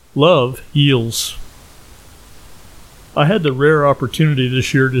Love heals. I had the rare opportunity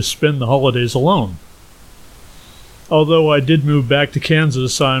this year to spend the holidays alone. Although I did move back to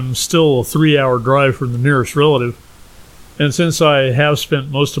Kansas, I'm still a 3-hour drive from the nearest relative, and since I have spent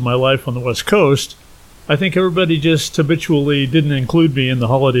most of my life on the West Coast, I think everybody just habitually didn't include me in the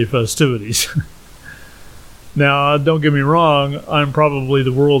holiday festivities. Now, don't get me wrong, I'm probably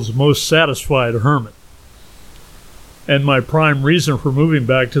the world's most satisfied hermit. And my prime reason for moving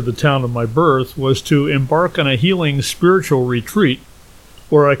back to the town of my birth was to embark on a healing spiritual retreat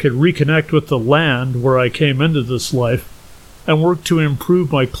where I could reconnect with the land where I came into this life and work to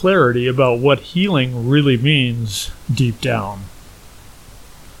improve my clarity about what healing really means deep down.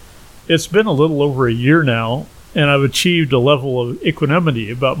 It's been a little over a year now, and I've achieved a level of equanimity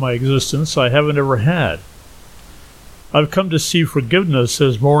about my existence I haven't ever had. I've come to see forgiveness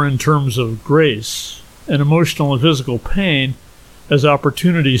as more in terms of grace, and emotional and physical pain as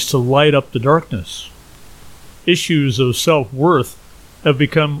opportunities to light up the darkness. Issues of self-worth have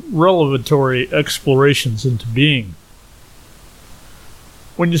become revelatory explorations into being.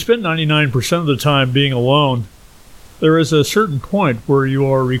 When you spend 99% of the time being alone, there is a certain point where you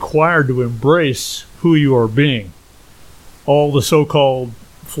are required to embrace who you are being. All the so-called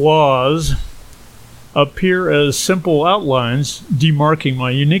flaws appear as simple outlines demarking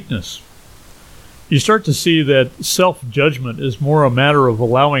my uniqueness. You start to see that self-judgment is more a matter of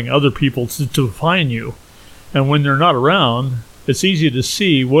allowing other people to define you, and when they're not around, it's easy to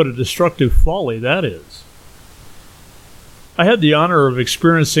see what a destructive folly that is. I had the honor of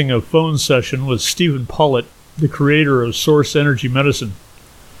experiencing a phone session with Stephen Pollitt, the creator of Source Energy Medicine.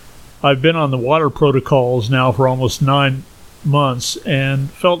 I've been on the water protocols now for almost 9 months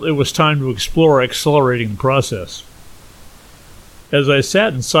and felt it was time to explore accelerating the process. As I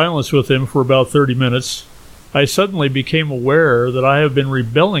sat in silence with him for about 30 minutes, I suddenly became aware that I have been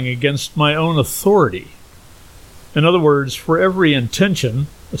rebelling against my own authority. In other words, for every intention,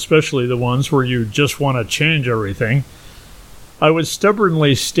 especially the ones where you just want to change everything, I would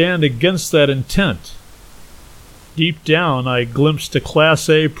stubbornly stand against that intent. Deep down, I glimpsed a Class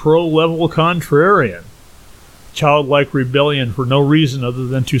A pro-level contrarian. Childlike rebellion for no reason other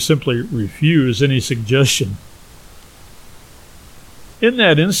than to simply refuse any suggestion. In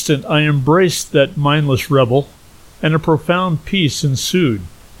that instant, I embraced that mindless rebel, and a profound peace ensued.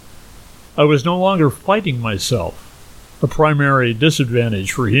 I was no longer fighting myself, a primary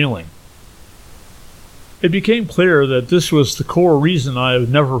disadvantage for healing. It became clear that this was the core reason I have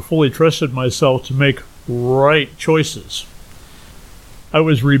never fully trusted myself to make right choices. I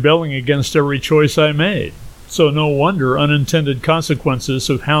was rebelling against every choice I made, so no wonder unintended consequences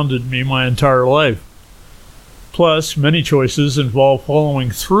have hounded me my entire life. Plus, many choices involve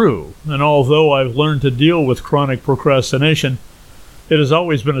following through, and although I've learned to deal with chronic procrastination, it has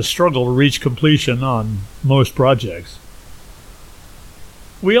always been a struggle to reach completion on most projects.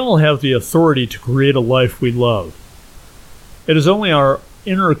 We all have the authority to create a life we love. It is only our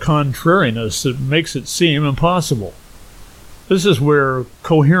inner contrariness that makes it seem impossible. This is where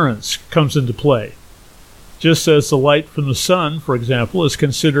coherence comes into play. Just as the light from the sun, for example, is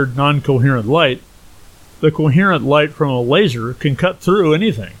considered non-coherent light, the coherent light from a laser can cut through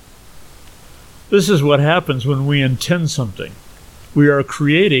anything. This is what happens when we intend something. We are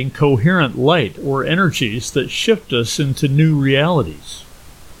creating coherent light or energies that shift us into new realities.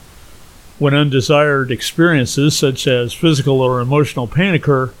 When undesired experiences such as physical or emotional pain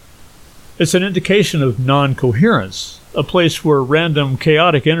occur, it's an indication of non-coherence, a place where random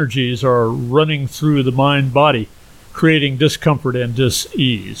chaotic energies are running through the mind-body, creating discomfort and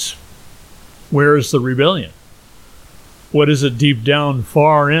dis-ease. Where is the rebellion? What is it deep down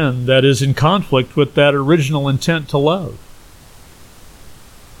far in that is in conflict with that original intent to love?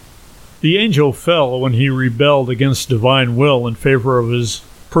 The angel fell when he rebelled against divine will in favor of his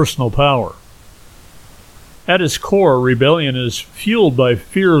personal power. At its core, rebellion is fueled by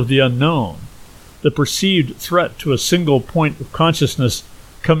fear of the unknown, the perceived threat to a single point of consciousness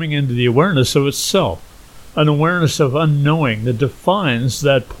coming into the awareness of itself, an awareness of unknowing that defines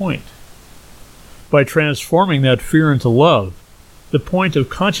that point. By transforming that fear into love, the point of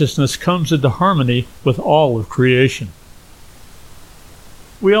consciousness comes into harmony with all of creation.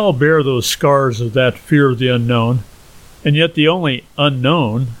 We all bear those scars of that fear of the unknown, and yet the only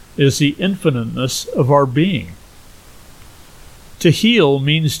unknown is the infiniteness of our being. To heal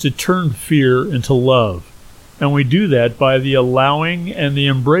means to turn fear into love, and we do that by the allowing and the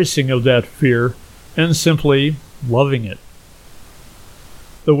embracing of that fear and simply loving it.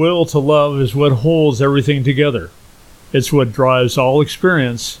 The will to love is what holds everything together. It's what drives all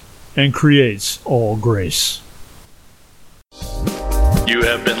experience and creates all grace. You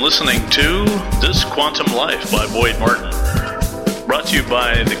have been listening to This Quantum Life by Boyd Martin, brought to you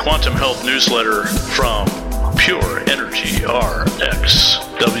by the Quantum Health Newsletter from Pure Energy RX,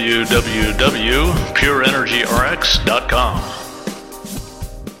 www.pureenergyrx.com.